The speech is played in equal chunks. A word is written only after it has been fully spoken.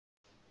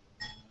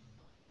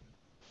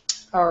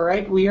All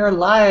right, we are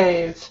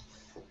live.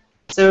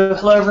 So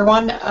hello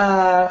everyone.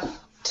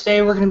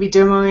 Today we're going to be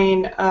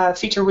demoing a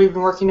feature we've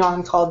been working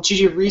on called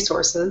Juju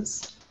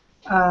Resources.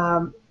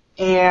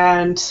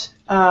 And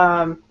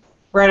right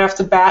off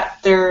the bat,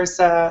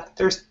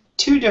 there's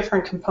two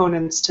different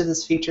components to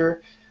this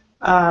feature.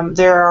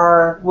 There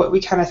are what we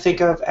kind of think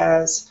of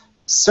as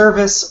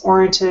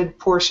service-oriented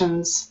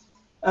portions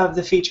of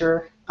the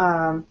feature.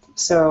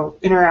 So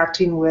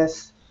interacting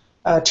with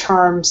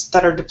charms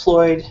that are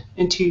deployed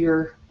into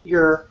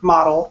your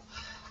model.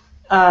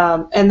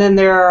 And then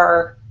there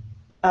are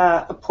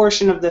a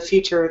portion of the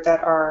feature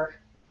that are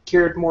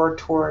geared more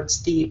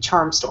towards the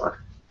charm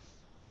store.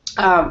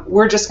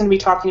 We're just going to be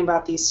talking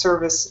about the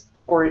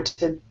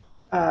service-oriented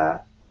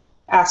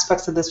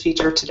aspects of this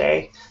feature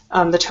today.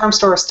 The charm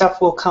store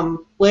stuff will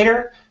come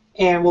later,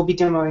 and we'll be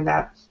demoing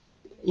that,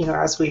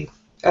 as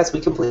we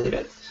complete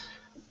it.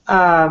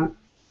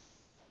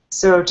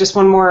 So just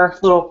one more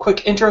little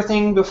quick intro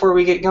thing before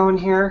we get going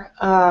here.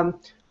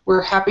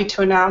 We're happy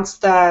to announce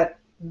that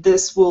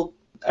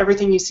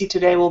everything you see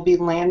today will be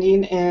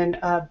landing in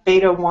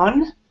Beta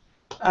 1,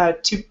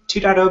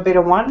 2.0 Beta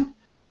 1,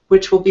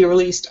 which will be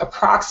released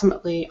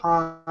approximately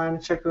on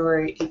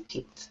February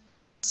 18th.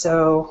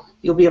 So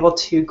you'll be able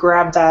to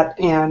grab that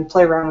and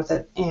play around with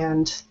it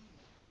and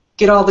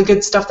get all the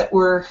good stuff that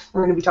we're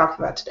going to be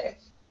talking about today.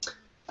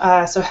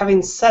 So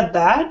having said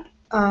that,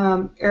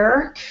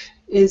 Eric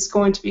is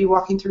going to be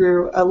walking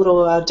through a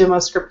little demo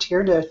script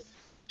here to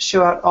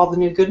show out all the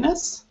new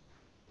goodness,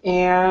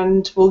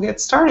 and we'll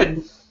get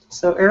started.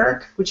 So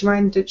Eric, would you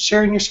mind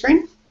sharing your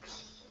screen?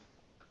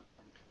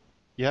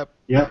 Yep.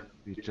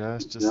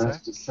 Just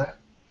a sec.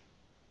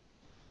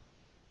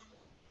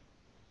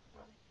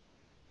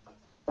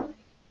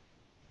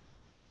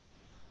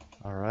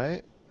 All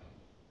right.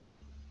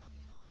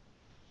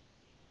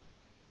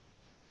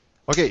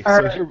 Okay, All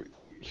so right.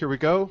 here we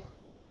go.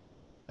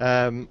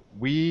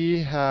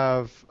 We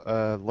have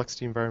a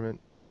LXD environment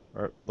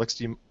or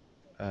LXD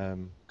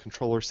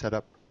controller set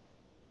up,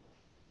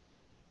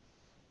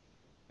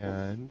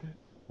 and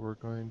we're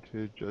going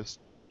to just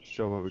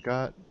show what we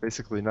got.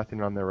 Basically,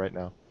 nothing on there right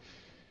now.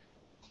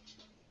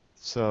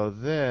 So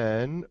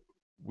then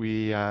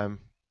the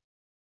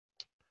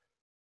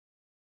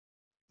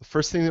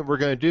first thing that we're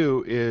going to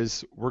do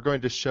is we're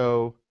going to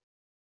show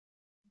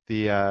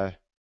the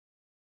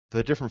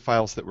different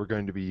files that we're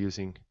going to be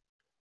using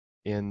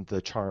in the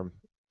charm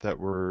that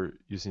we're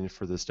using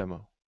for this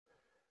demo.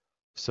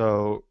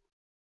 So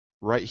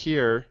right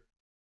here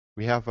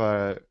we have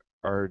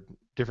our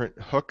different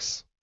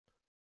hooks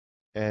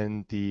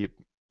and the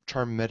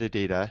charm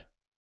metadata.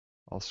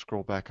 I'll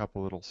scroll back up a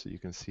little so you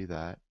can see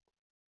that.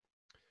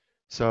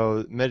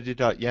 So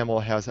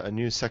metadata.yaml has a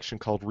new section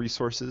called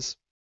resources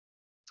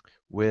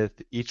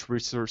with each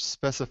resource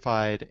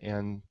specified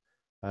and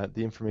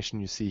the information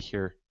you see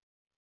here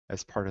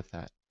as part of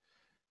that.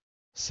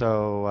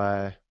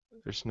 So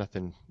there's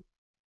nothing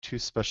too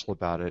special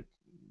about it.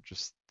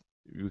 Just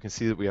you can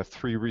see that we have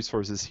 3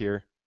 resources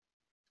here,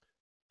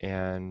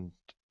 and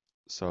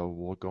so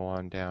we'll go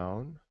on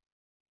down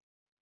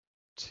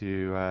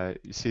to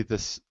you see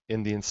this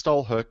in the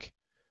install hook.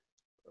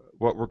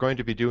 What we're going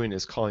to be doing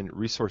is calling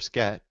resource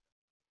get,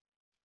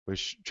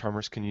 which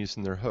charmers can use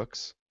in their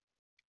hooks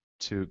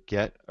to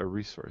get a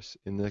resource.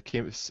 In the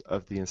case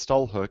of the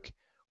install hook,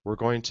 we're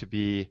going to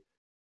be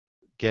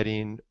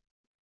getting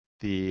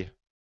the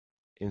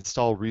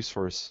install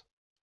resource.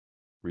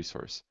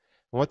 And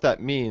what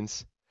that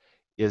means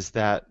is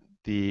that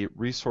the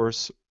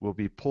resource will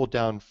be pulled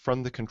down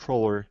from the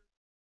controller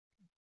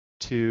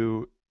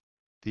to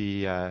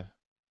the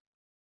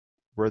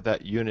where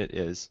that unit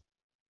is,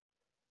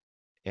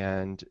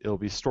 and it'll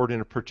be stored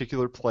in a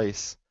particular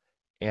place,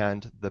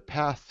 and the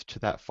path to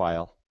that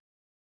file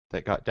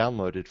that got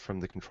downloaded from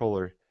the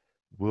controller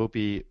will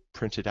be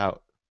printed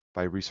out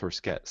by resource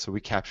get. So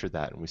we capture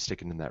that and we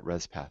stick it in that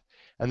res path.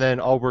 And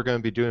then all we're going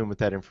to be doing with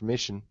that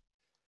information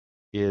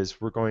is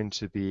we're going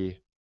to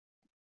be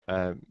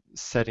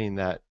setting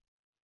that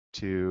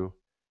to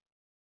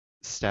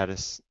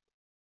status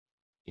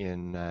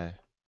in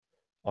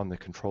on the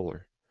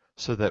controller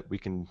so that we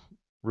can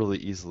really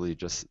easily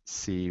just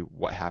see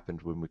what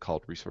happened when we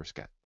called resource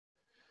get.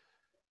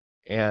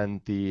 And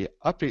the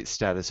update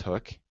status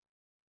hook,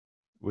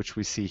 which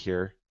we see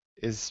here,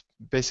 is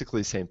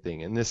basically the same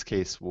thing. In this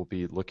case, we'll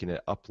be looking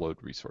at upload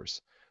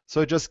resource.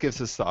 So it just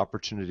gives us the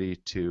opportunity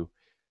to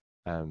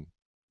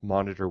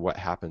monitor what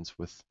happens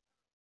with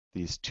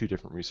these 2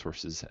 different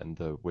resources and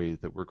the way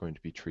that we're going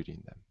to be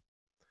treating them.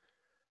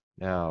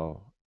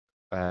 Now,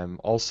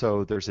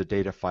 also there's a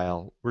data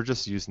file. We're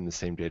just using the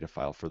same data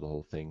file for the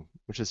whole thing,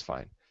 which is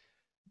fine.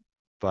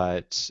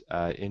 But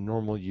in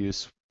normal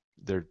use,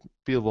 there'd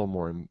be a little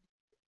more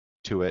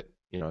to it.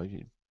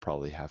 You'd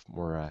probably have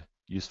more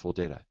useful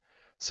data.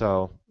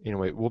 So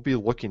anyway, we'll be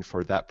looking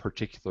for that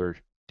particular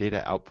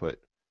data output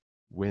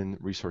when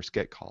resource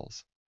get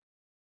calls.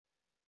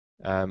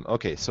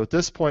 Okay, so at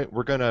this point,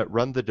 we're going to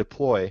run the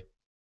deploy.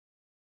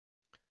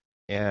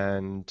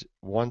 And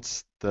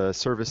once the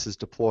service is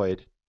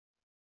deployed,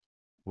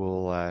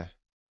 we'll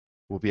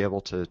we'll be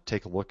able to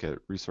take a look at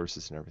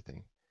resources and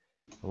everything.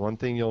 And one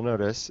thing you'll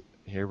notice,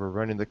 here we're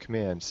running the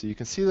command. So you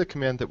can see the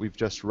command that we've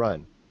just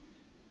run.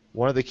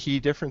 One of the key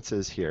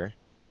differences here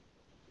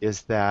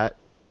is that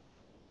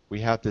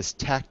we have this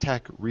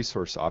tac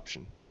resource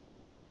option.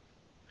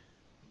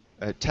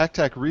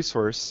 Tac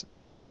resource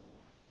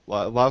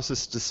allows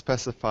us to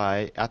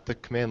specify at the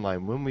command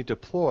line when we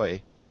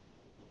deploy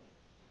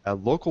a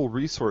local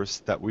resource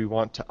that we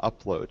want to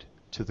upload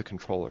to the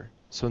controller.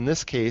 So in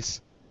this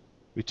case,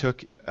 we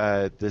took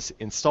this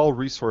install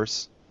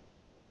resource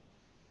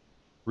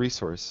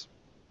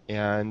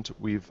and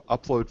we've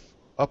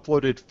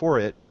uploaded for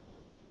it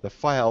the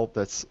file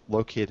that's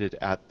located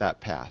at that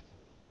path,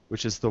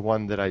 which is the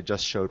one that I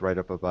just showed right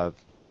up above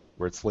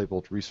where it's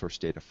labeled resource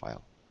data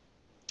file.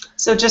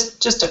 So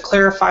just to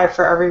clarify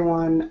for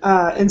everyone,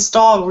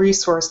 install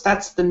resource,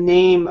 that's the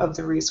name of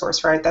the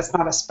resource, right? That's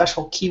not a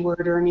special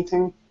keyword or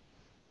anything?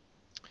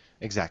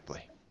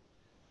 Exactly.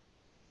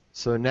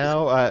 So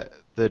now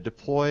the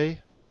deploy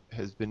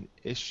has been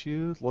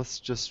issued. Let's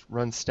just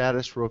run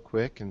status real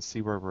quick and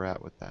see where we're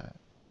at with that.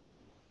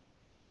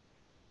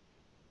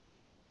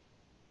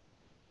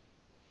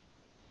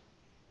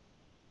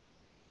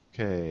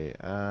 Okay,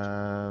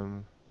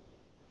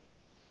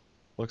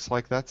 looks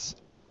like that's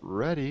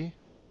ready.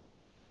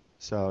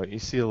 So you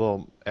see a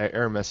little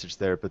error message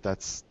there, but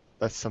that's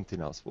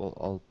something else.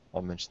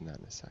 I'll mention that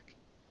in a sec.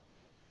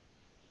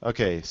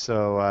 Okay,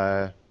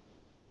 so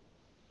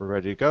we're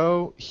ready to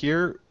go.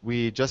 Here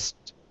we just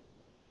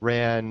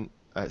ran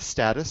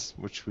status,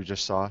 which we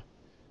just saw.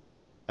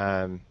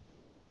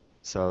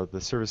 So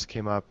the service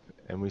came up,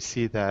 and we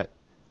see that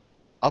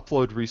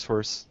upload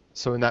resource.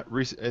 So in that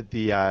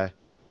the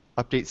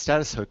update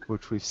status hook,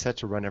 which we've set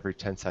to run every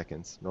 10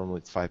 seconds. Normally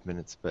it's 5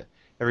 minutes, but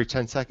every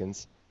 10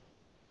 seconds,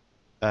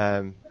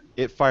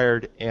 it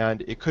fired,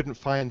 and it couldn't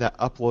find that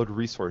upload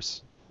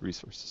resource.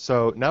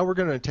 So now we're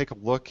going to take a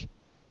look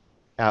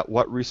at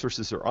what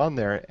resources are on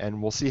there,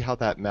 and we'll see how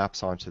that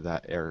maps onto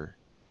that error.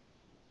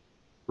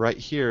 Right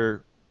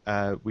here,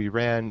 we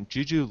ran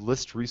Juju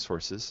list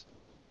resources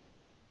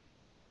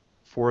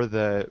for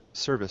the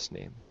service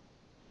name,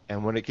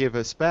 and what it gave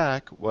us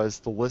back was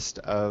the list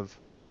of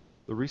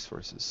the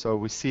resources. So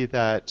we see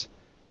that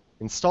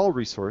install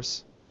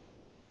resource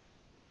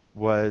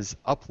was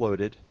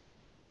uploaded,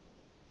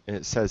 and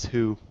it says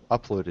who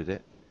uploaded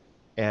it,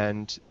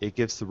 and it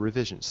gives the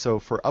revision. So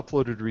for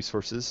uploaded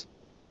resources,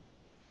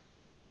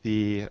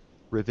 the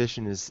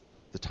revision is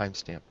the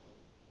timestamp.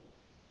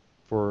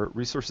 For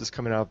resources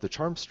coming out of the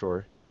charm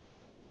store,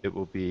 it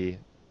will be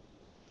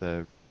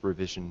the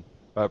revision,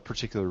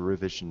 particular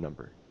revision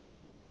number.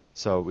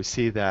 So we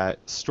see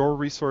that store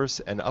resource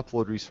and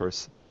upload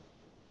resource,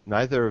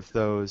 neither of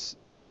those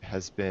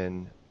has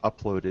been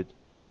uploaded,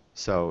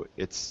 so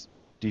it's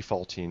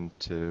defaulting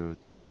to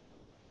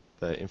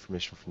the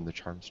information from the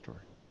charm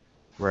store.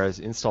 Whereas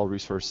install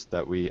resource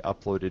that we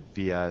uploaded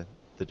via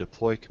the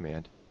deploy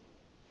command,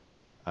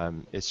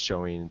 is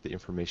showing the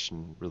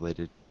information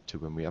related to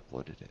when we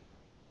uploaded it.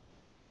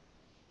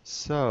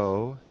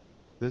 So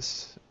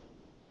this,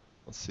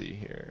 let's see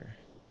here.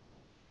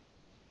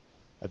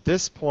 At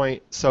this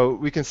point, so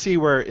we can see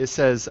where it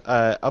says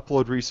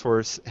upload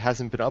resource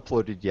hasn't been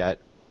uploaded yet.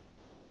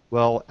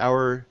 Well,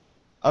 our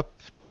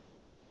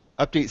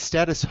update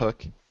status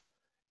hook,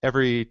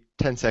 every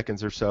 10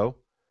 seconds or so,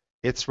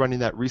 it's running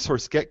that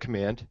resource get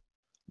command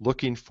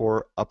looking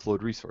for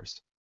upload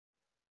resource.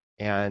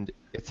 And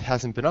it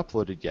hasn't been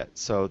uploaded yet,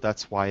 so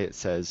that's why it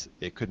says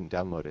it couldn't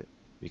download it,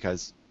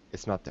 because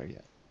it's not there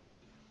yet.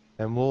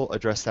 And we'll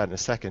address that in a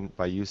second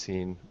by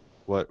using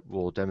what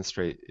we'll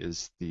demonstrate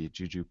is the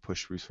Juju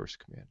push resource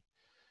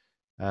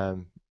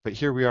command. But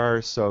here we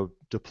are, so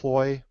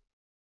deploy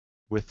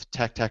with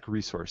tac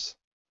resource.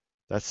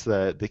 That's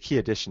the key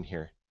addition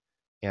here.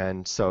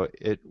 And so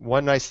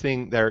one nice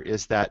thing there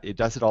is that it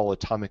does it all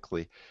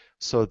atomically,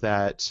 so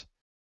that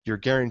you're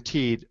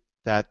guaranteed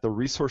that the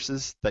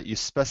resources that you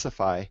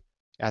specify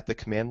at the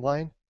command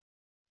line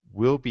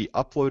will be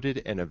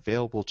uploaded and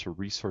available to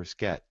resource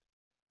get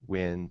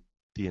when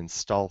the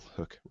install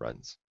hook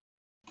runs.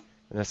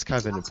 And that's kind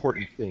of an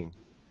important thing,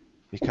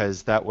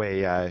 because that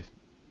way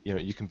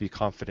you can be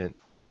confident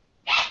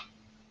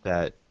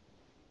that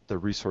the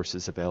resource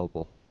is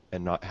available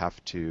and not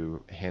have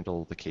to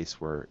handle the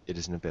case where it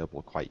isn't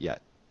available quite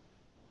yet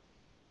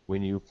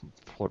when you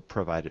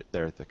provide it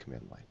there at the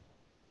command line.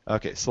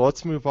 Okay, so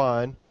let's move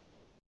on.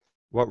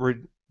 What we're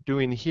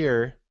doing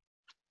here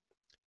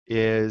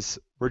is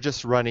we're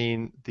just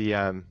running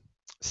the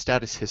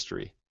status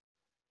history.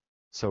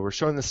 So we're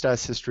showing the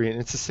status history, and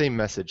it's the same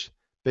message.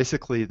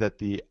 Basically that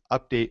the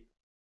update,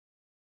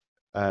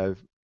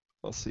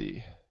 let's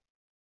see.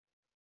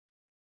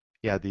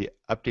 Yeah, the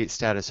update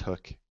status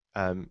hook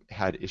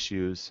had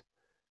issues,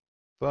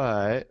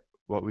 but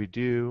what we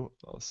do,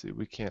 let's see,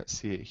 we can't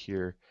see it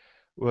here.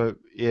 Well,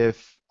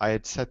 if I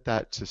had set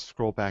that to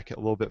scroll back a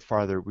little bit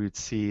farther, we'd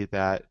see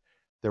that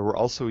there were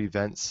also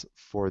events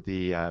for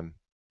the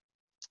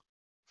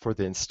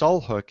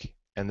install hook,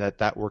 and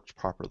that worked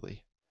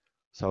properly.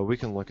 So we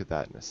can look at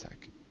that in a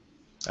sec.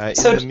 In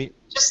So the me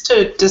just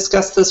to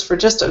discuss this for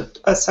just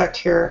a sec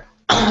here,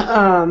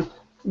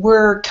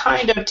 we're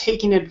kind of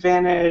taking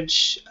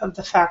advantage of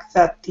the fact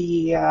that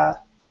the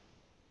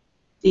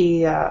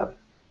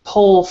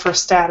poll for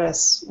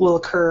status will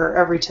occur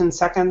every 10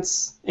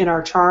 seconds in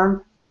our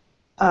charm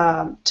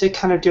to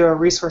kind of do a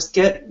resource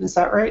get. Is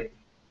that right?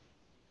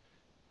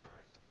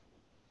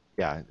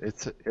 Yeah,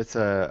 it's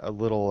a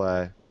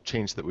little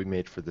change that we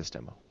made for this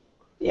demo.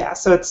 Yeah,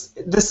 so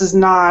this is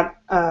not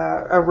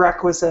a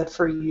requisite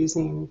for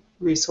using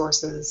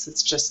resources.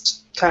 It's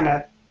just kind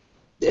of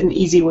an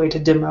easy way to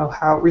demo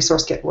how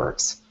resource get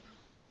works.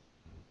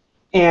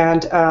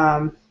 And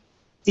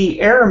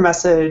the error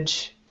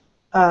message,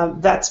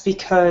 that's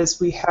because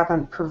we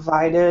haven't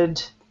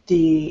provided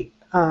the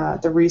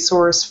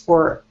resource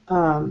for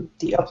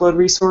the upload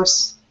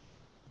resource.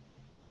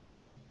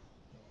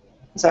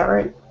 Is that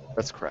right?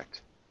 That's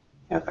correct.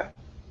 Okay.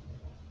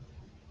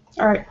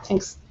 All right.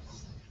 Thanks.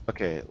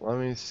 Okay, let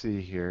me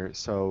see here.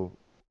 So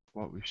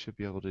what we should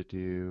be able to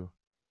do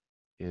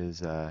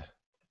is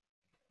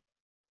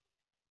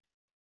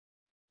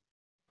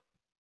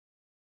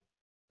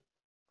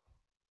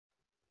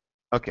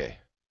okay.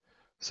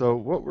 So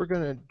what we're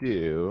gonna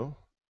do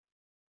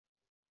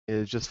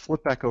is just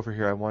flip back over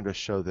here. I wanted to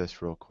show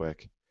this real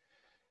quick.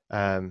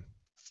 Um,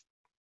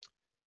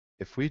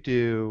 if we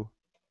do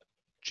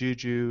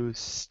Juju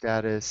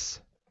status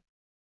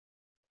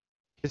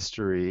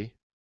history,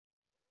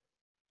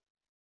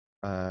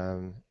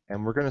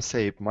 and we're gonna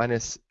say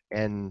minus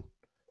n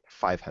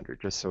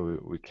 500, just so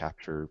we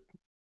capture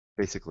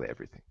basically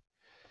everything.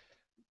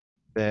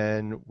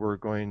 Then we're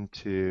going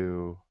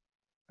to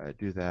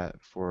do that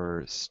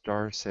for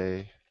star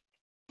say.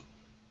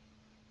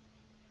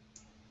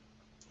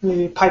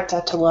 Maybe pipe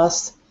that to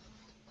Les.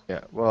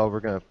 Yeah, well, we're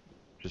going to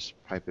just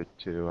pipe it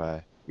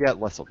to, yeah,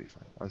 less will be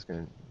fine. I was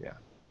going to, yeah.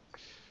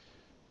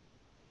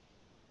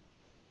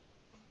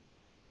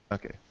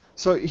 Okay,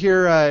 so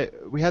here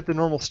we had the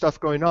normal stuff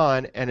going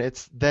on,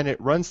 and then it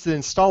runs the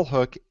install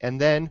hook, and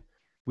then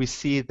we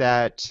see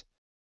that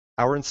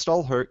our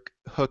install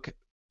hook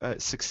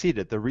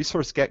succeeded. The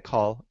resource get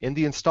call in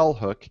the install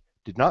hook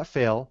did not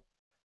fail,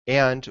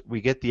 and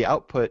we get the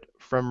output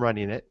from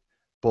running it,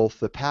 both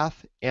the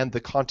path and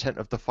the content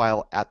of the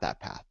file at that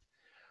path.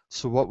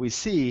 So what we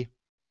see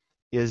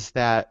is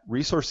that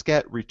resource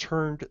get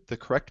returned the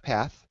correct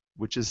path,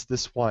 which is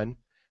this one,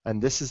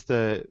 and this is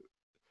the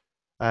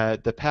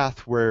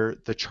path where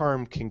the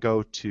charm can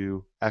go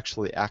to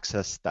actually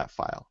access that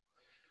file.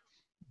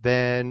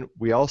 Then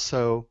we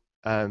also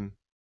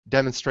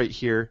demonstrate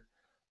here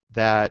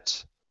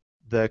that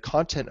the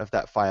content of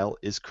that file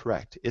is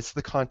correct. It's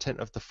the content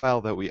of the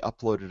file that we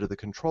uploaded to the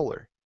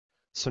controller.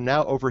 So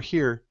now over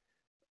here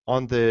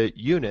on the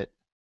unit,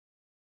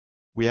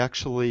 we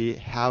actually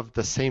have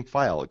the same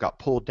file. It got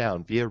pulled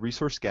down via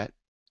resource get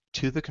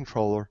to the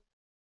controller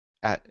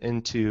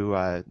into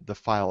the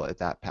file at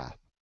that path.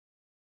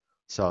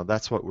 So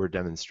that's what we're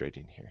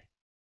demonstrating here.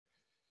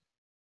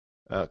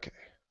 Okay.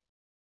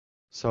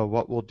 So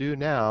what we'll do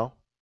now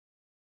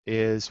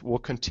is we'll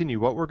continue.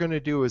 What we're going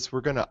to do is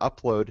we're going to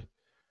upload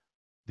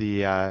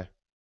the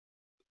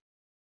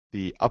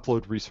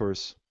upload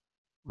resource.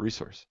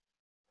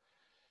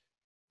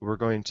 We're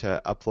going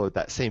to upload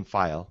that same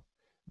file,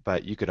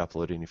 but you could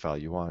upload any file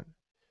you want.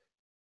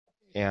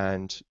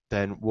 And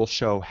then we'll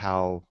show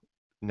how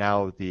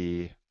now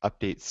the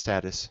update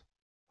status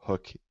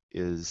hook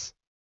is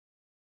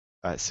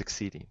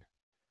succeeding.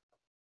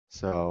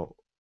 So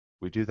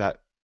we do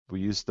that.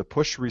 We use the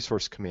push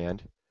resource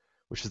command,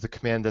 which is the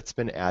command that's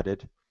been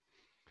added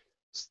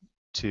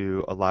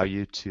to allow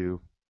you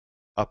to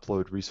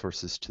upload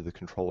resources to the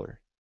controller.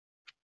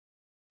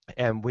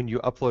 And when you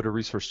upload a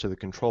resource to the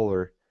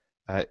controller,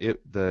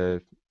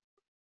 the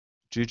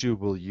Juju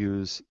will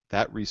use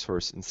that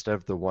resource instead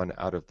of the one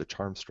out of the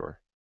charm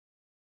store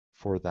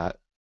for that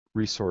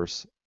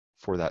resource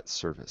for that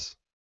service.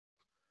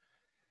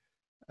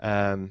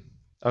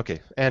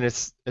 Okay, and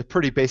it's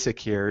pretty basic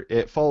here.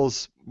 It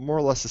follows more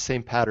or less the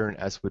same pattern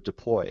as with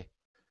deploy.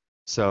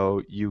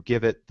 So you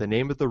give it the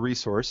name of the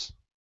resource,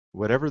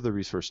 whatever the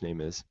resource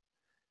name is,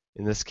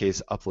 in this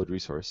case upload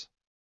resource,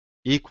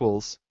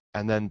 equals,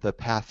 and then the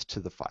path to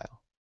the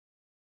file.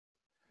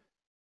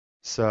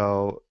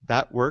 So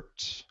that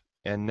worked,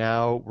 and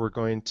now we're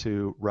going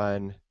to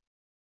run,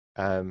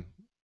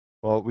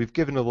 well, we've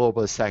given a little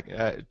bit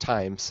of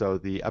time, so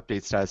the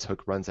update status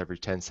hook runs every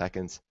 10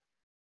 seconds.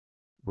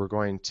 We're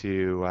going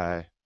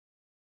to,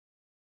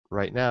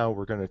 right now,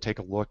 we're going to take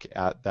a look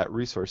at that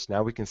resource.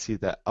 Now we can see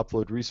that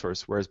upload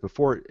resource, whereas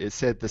before it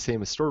said the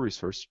same as store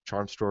resource,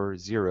 charm store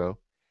 0.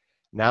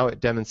 Now it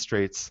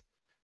demonstrates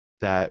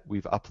that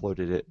we've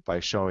uploaded it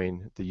by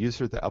showing the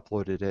user that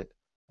uploaded it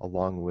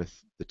along with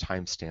the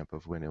timestamp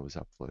of when it was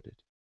uploaded.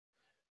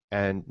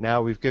 And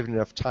now we've given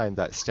enough time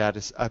that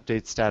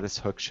update status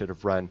hook should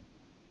have run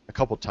a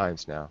couple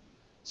times now.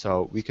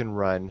 So we can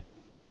run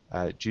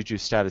Juju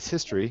status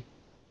history,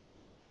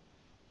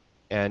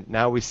 and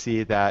now we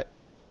see that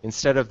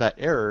instead of that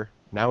error,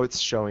 now it's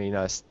showing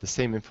us the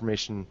same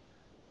information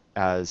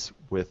as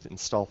with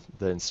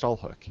the install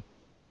hook.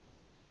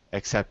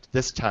 except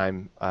this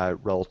time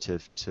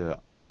relative to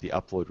the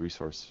upload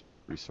resource.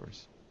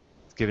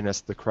 It's giving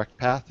us the correct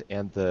path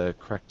and the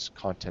correct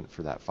content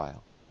for that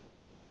file.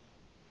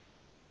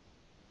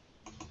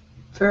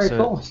 Very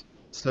cool.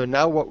 So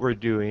now what we're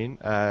doing,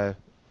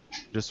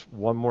 just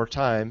one more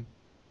time,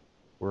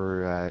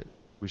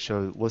 we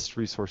show list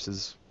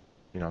resources,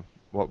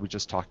 what we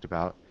just talked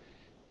about,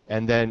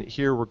 and then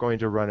here we're going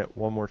to run it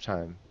one more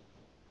time.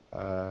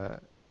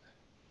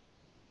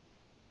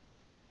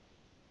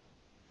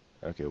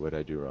 Okay, what did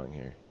I do wrong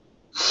here?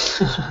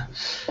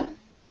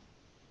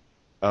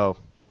 Oh,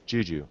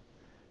 Juju.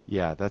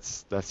 Yeah,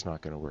 that's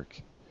not going to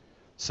work.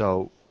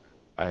 So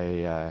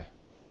I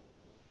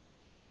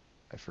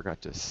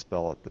forgot to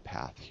spell out the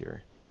path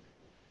here.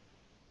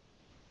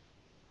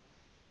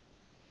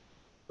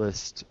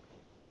 List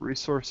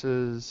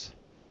resources,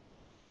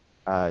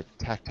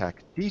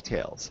 tac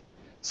details.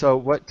 So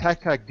what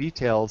tac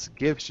details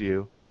gives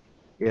you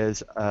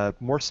is a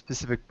more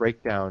specific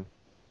breakdown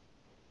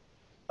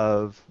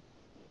of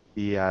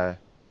the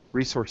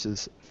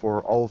resources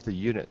for all of the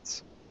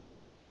units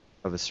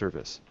of a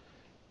service.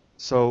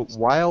 So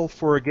while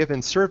for a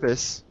given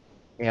service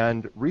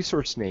and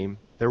resource name,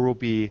 there will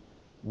be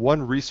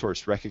one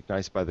resource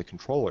recognized by the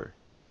controller.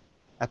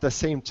 At the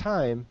same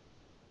time,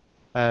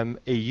 a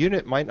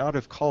unit might not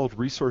have called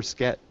resource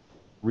get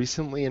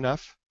recently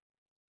enough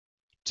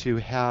to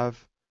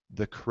have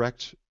the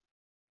correct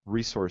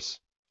resource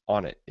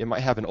on it. It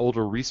might have an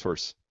older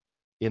resource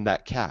in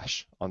that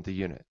cache on the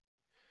unit.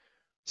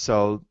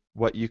 So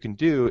what you can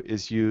do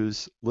is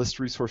use list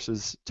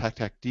resources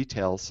tac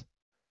details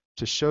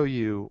to show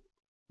you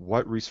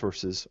what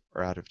resources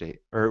are out of date,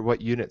 or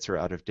what units are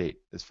out of date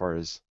as far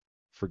as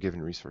for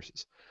given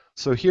resources.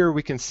 So here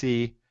we can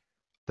see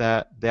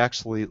that they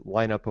actually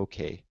line up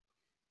okay.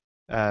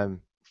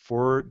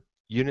 For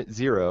unit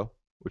 0,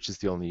 which is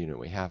the only unit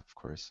we have, of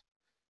course,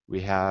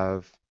 we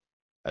have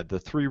the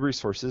 3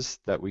 resources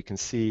that we can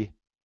see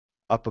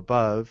up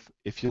above.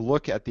 If you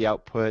look at the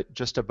output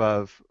just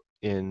above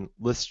in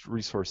list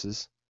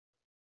resources,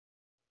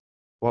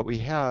 what we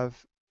have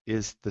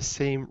is the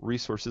same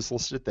resources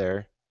listed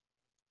there,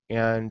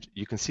 and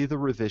you can see the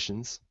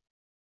revisions.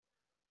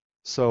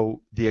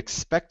 So the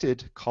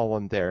expected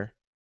column there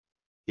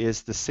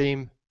is the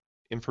same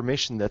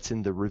information that's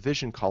in the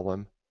revision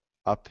column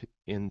up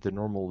in the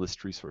normal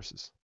list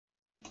resources.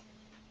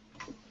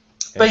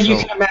 But you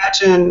can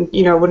imagine,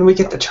 when we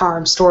get the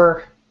charm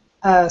store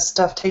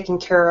stuff taken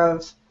care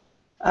of,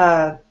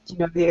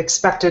 the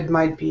expected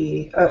might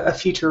be a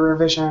future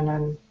revision,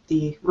 and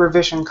the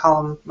revision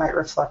column might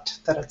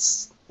reflect that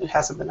it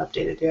hasn't been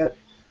updated yet.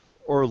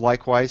 Or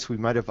likewise, we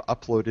might have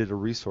uploaded a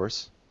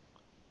resource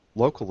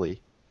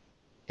locally,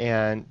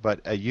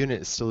 but a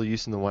unit is still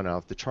using the one out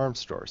of the charm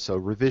store. So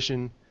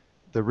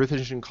the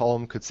revision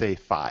column could say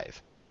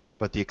 5,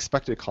 but the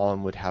expected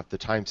column would have the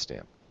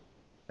timestamp.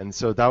 And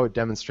so that would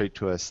demonstrate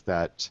to us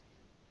that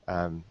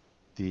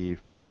the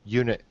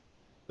unit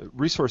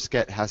resource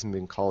get hasn't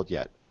been called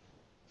yet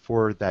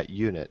for that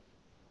unit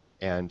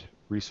and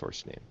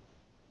resource name.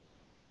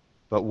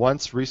 But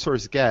once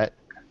resource get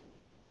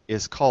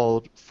is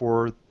called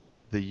for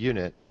the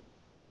unit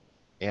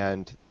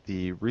and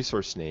the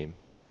resource name,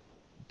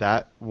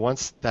 that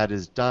once that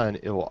is done,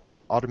 it will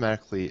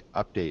automatically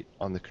update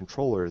on the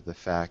controller the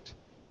fact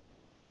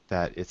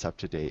that it's up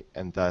to date,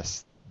 and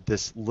thus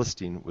this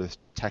listing with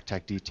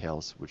tac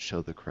details would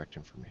show the correct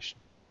information.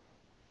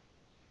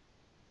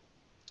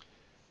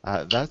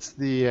 That's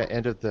the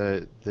end of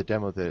the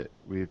demo that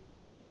we've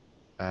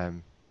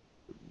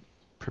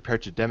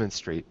prepared to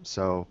demonstrate.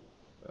 So,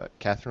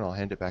 Katherine, I'll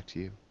hand it back to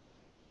you.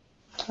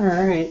 All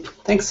right.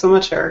 Thanks so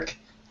much, Eric.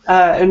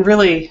 And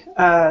really,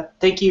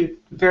 thank you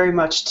very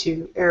much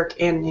to Eric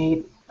and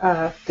Nate.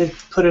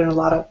 They've put in a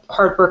lot of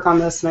hard work on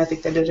this, and I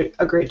think they did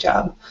a great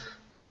job.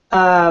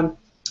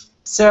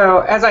 So,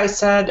 as I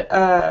said,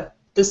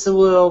 this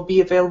will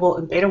be available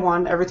in Beta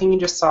 1, everything you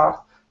just saw,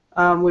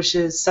 which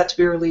is set to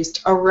be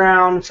released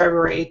around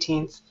February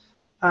 18th.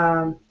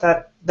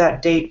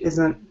 That date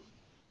isn't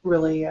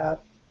really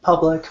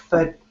public,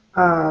 but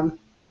I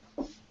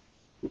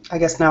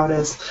guess now it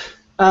is.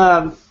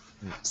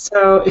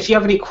 So if you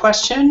have any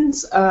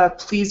questions,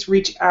 please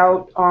reach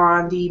out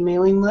on the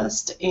mailing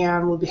list,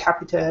 and we'll be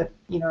happy to,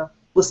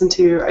 listen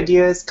to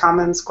ideas,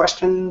 comments,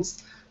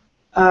 questions.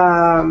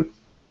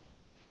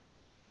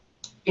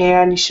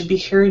 And you should be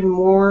hearing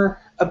more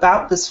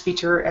about this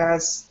feature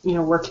as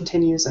work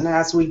continues and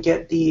as we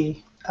get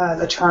the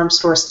charm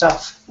store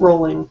stuff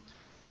rolling.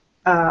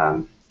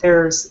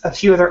 There's a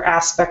few other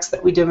aspects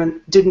that we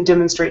didn't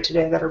demonstrate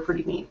today that are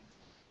pretty neat.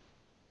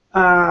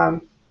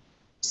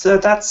 So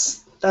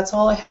that's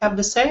all I have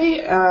to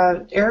say.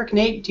 Eric,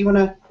 Nate, do you want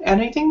to add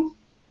anything?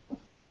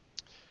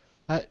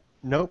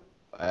 Nope.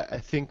 I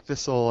think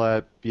this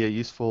will be a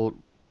useful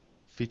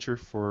feature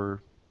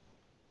for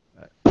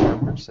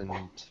members, and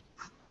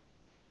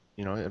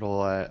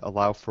it'll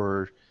allow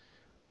for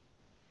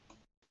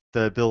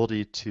the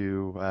ability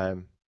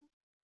to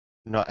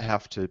not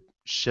have to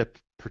ship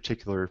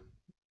particular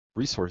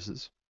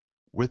resources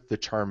with the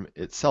charm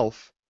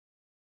itself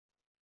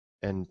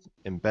and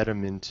embed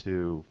them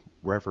into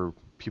wherever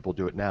people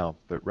do it now,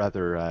 but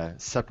rather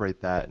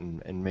separate that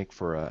and make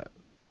for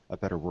a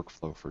better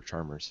workflow for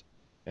charmers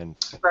and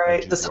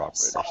Right. This Juju whole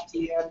operators.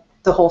 safety and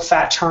the whole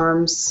fat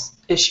charms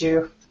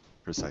issue.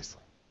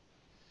 Precisely.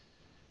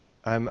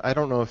 I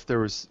don't know if there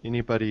was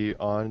anybody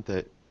on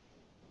that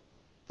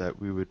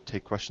we would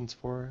take questions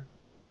for.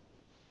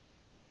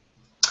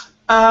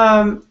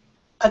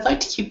 I'd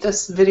like to keep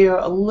this video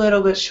a little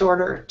bit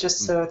shorter, just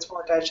so it's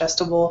more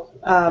digestible.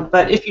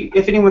 But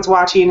if anyone's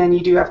watching and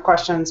you do have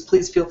questions,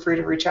 please feel free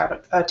to reach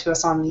out to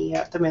us on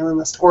the mailing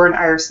list or in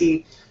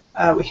IRC.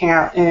 We hang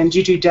out in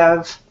Juju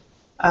Dev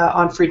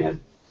on Freenode.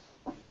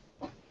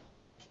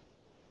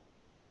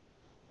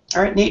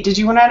 All right, Nate, did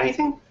you want to add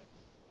anything?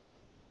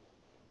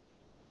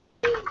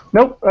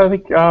 Nope. I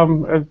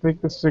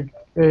think this is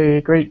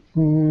a great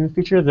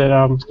feature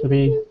that could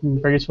be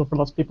very useful for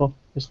lots of people.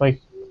 Just like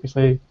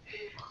basically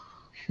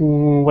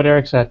what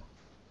Eric said.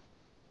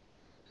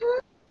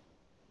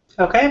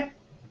 Okay.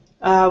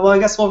 Well, I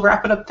guess we'll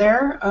wrap it up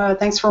there.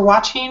 Thanks for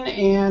watching,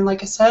 and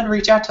like I said,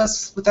 reach out to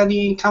us with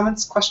any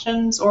comments,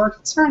 questions, or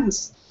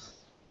concerns.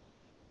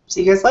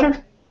 See you guys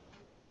later.